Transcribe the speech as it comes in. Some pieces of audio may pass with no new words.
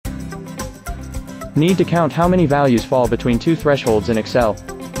Need to count how many values fall between two thresholds in Excel.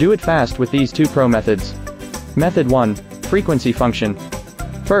 Do it fast with these two pro methods. Method 1. Frequency function.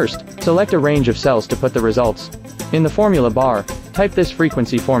 First, select a range of cells to put the results. In the formula bar, type this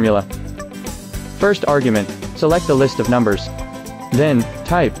frequency formula. First argument, select the list of numbers. Then,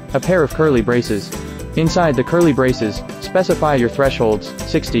 type a pair of curly braces. Inside the curly braces, specify your thresholds,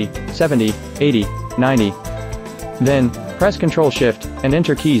 60, 70, 80, 90. Then, press Ctrl-Shift, and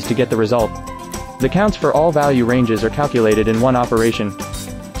enter keys to get the result. The counts for all value ranges are calculated in one operation.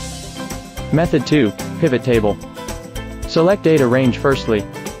 Method 2. Pivot table. Select data range firstly.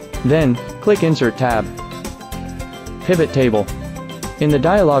 Then, click Insert tab. Pivot table. In the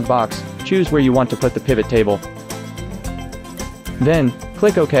dialog box, choose where you want to put the pivot table. Then,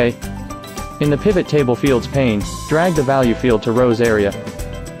 click OK. In the Pivot Table Fields pane, drag the Value field to Rows area.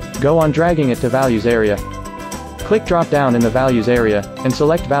 Go on dragging it to Values area. Click Drop down in the Values area, and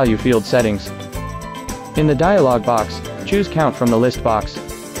select Value Field Settings. In the dialog box, choose Count from the list box.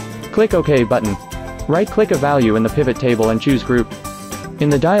 Click OK button. Right-click a value in the pivot table and choose Group. In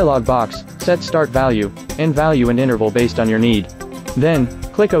the dialog box, set Start Value, End Value and Interval based on your need. Then,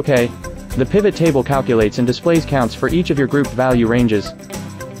 click OK. The pivot table calculates and displays counts for each of your grouped value ranges.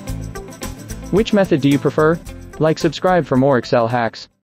 Which method do you prefer? Like, subscribe for more Excel hacks.